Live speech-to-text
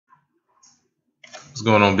What's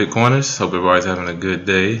going on, Bitcoiners? Hope everybody's having a good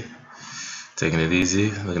day, taking it easy,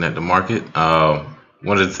 looking at the market.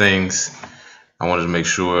 One of the things I wanted to make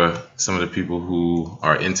sure some of the people who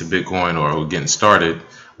are into Bitcoin or who are getting started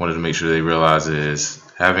wanted to make sure they realize is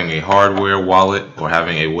having a hardware wallet or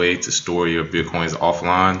having a way to store your Bitcoins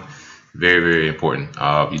offline, very, very important.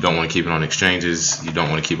 You don't want to keep it on exchanges. You don't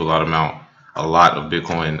want to keep a lot of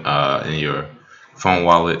Bitcoin in your phone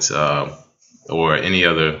wallets. Or any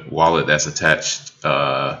other wallet that's attached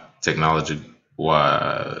technology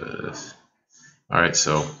wise. Alright,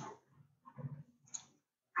 so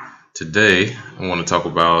today I want to talk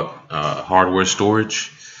about hardware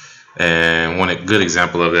storage, and one good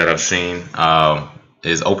example of that I've seen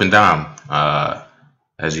is OpenDime.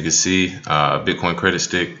 As you can see, Bitcoin credit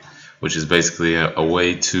stick, which is basically a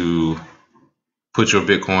way to put your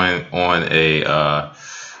Bitcoin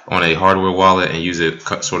on a hardware wallet and use it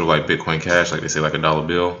sort of like Bitcoin Cash, like they say, like a dollar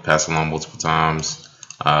bill, pass along multiple times,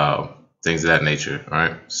 things of that nature. All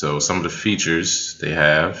right. So some of the features they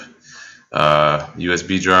have: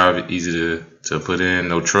 USB drive, easy to put in,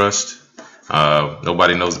 no trust,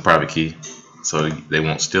 nobody knows the private key, so they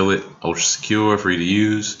won't steal it. Ultra secure, free to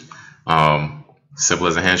use, simple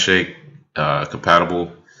as a handshake,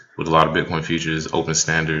 compatible with a lot of Bitcoin features, open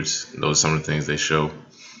standards. Those are some of the things they show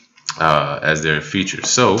as their features.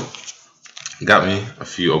 So got me a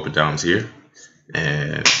few OpenDimes here,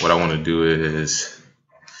 and what I want to do is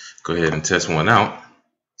go ahead and test one out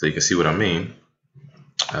so you can see what I mean.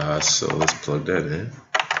 So let's plug that in.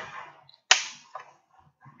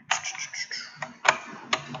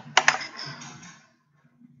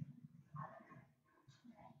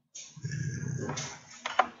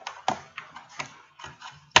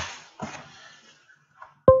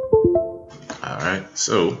 Alright,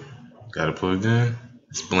 so got it plugged in.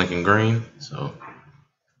 It's blinking green, so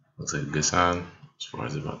looks like a good sign as far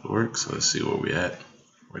as it's about to work. So let's see where we at.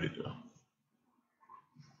 Where'd it go?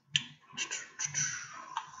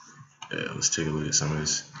 Yeah, let's take a look at some of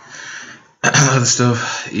this other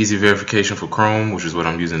stuff. Easy verification for Chrome, which is what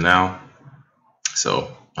I'm using now.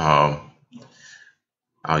 So I'll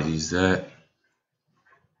use that.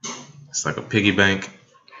 It's like a piggy bank,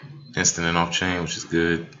 instant and off chain, which is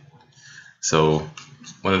good. So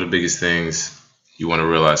one of the biggest things you want to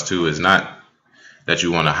realize too is not that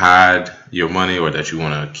you want to hide your money or that you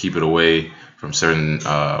want to keep it away from certain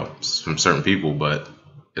people, but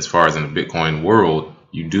as far as in the Bitcoin world,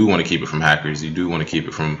 you do want to keep it from hackers. You do want to keep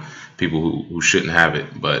it from people who shouldn't have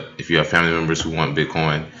it. But if you have family members who want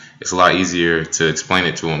Bitcoin, it's a lot easier to explain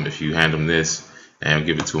it to them if you hand them this and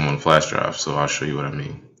give it to them on a flash drive. So I'll show you what I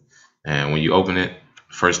mean. And when you open it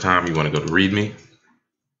first time, you want to go to README.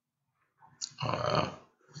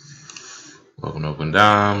 Welcome to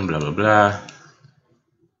OpenDime, blah blah blah.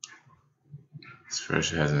 This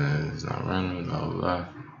first it's not running, blah blah blah.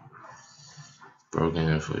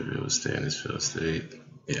 Broken, fully able to stay in this field state.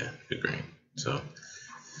 Yeah, good green. So you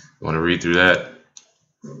want to read through that.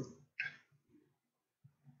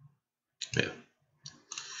 Yeah,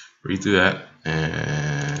 read through that,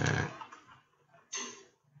 and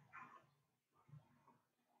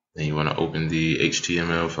then you want to open the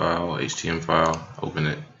HTML file, HTML file. Open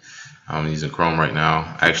it. I'm using Chrome right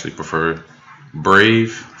now. I actually prefer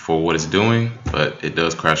Brave for what it's doing, but it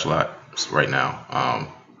does crash a lot right now.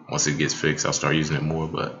 Once it gets fixed, I'll start using it more,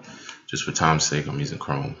 but just for time's sake, I'm using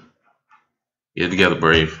Chrome. Get it together,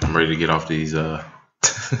 Brave. I'm ready to get off these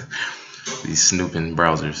these snooping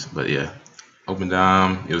browsers. But yeah,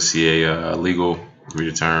 OpenDime. You'll see a legal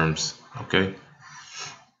read the terms. Okay,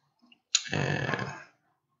 and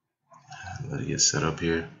let it get set up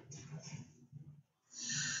here.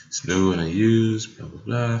 It's new and unused, blah blah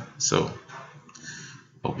blah. So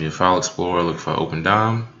open your file explorer, look for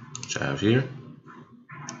OpenDime, which I have here.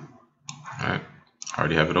 Alright, I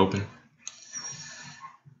already have it open.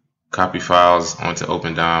 Copy files onto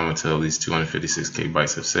OpenDime until these 256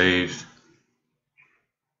 KB have saved.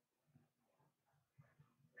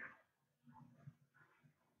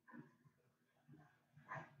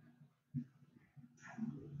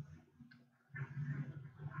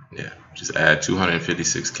 Yeah, just add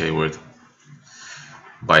 256K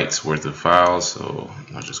bytes worth of files. So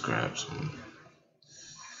I'll just grab some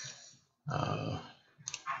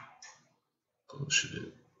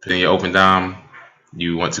bullshit. Then your OpenDime,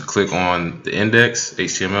 you want to click on the index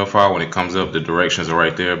HTML file. When it comes up, the directions are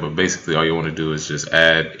right there, but basically all you want to do is just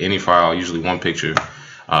add any file, usually one picture,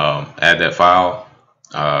 add that file.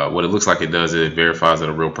 What it looks like it does is it verifies that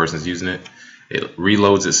a real person's using it. It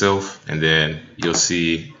reloads itself, and then you'll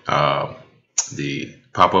see the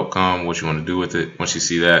pop-up come, what you want to do with it. Once you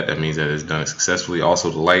see that, that means that it's done successfully. Also,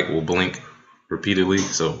 the light will blink repeatedly.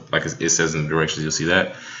 So like it says in the directions, you'll see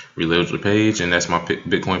that. Reload the page, and that's my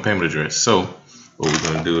Bitcoin payment address. So what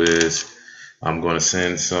we're going to do is I'm going to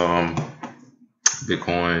send some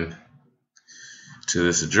Bitcoin to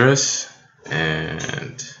this address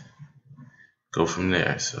and go from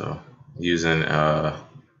there. So using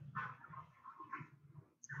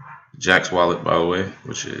Jack's wallet, by the way,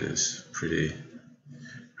 which is pretty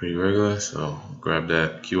regular. So grab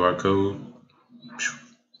that QR code.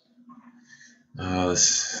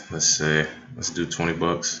 Let's do 20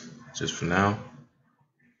 bucks just for now.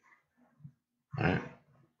 All right,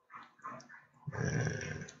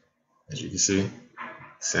 and as you can see,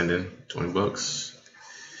 sending 20 bucks.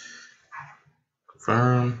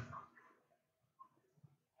 Confirm.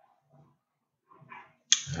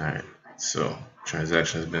 All right, so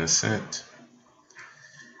transaction has been sent.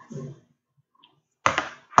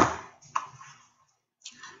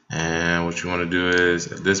 And what you want to do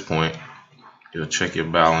is, at this point, you'll check your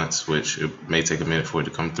balance, which it may take a minute for it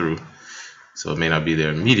to come through. So it may not be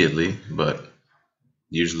there immediately, but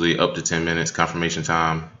usually up to 10 minutes confirmation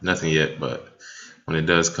time. Nothing yet, but when it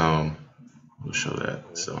does come, we'll show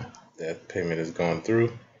that. So that payment is going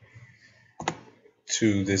through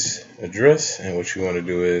to this address, and what you want to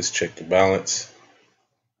do is check the balance,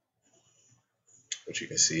 which you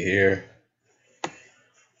can see here.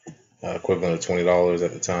 Equivalent of $20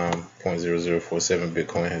 at the time. 0.0047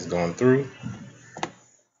 Bitcoin has gone through.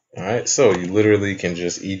 Alright, so you literally can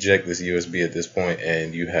just eject this USB at this point,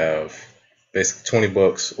 and you have basically 20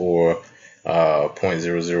 bucks or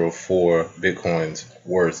 0.004 Bitcoins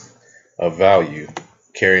worth of value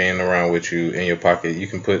carrying around with you in your pocket. You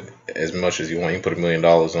can put as much as you want. You can put $1 million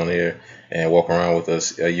on here and walk around with a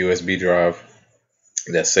USB drive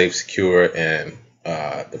that's safe, secure, and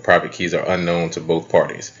the private keys are unknown to both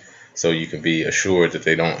parties. So you can be assured that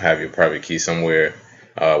they don't have your private key somewhere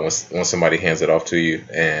once somebody hands it off to you,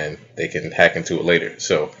 and they can hack into it later.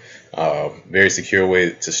 So very secure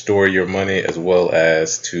way to store your money, as well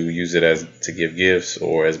as to use it as to give gifts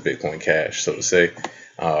or as Bitcoin Cash, so to say.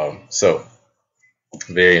 So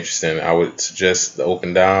very interesting. I would suggest the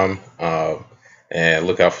OpenDime, and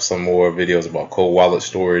look out for some more videos about cold wallet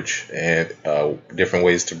storage and different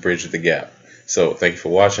ways to bridge the gap. So thank you for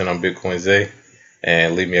watching. I'm Bitcoin Zay,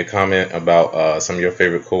 and leave me a comment about some of your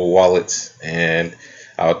favorite cold wallets, and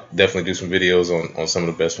I'll definitely do some videos on some of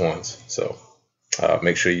the best ones. So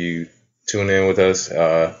make sure you tune in with us,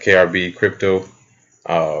 KRB Crypto,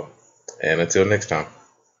 and until next time,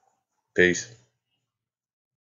 peace.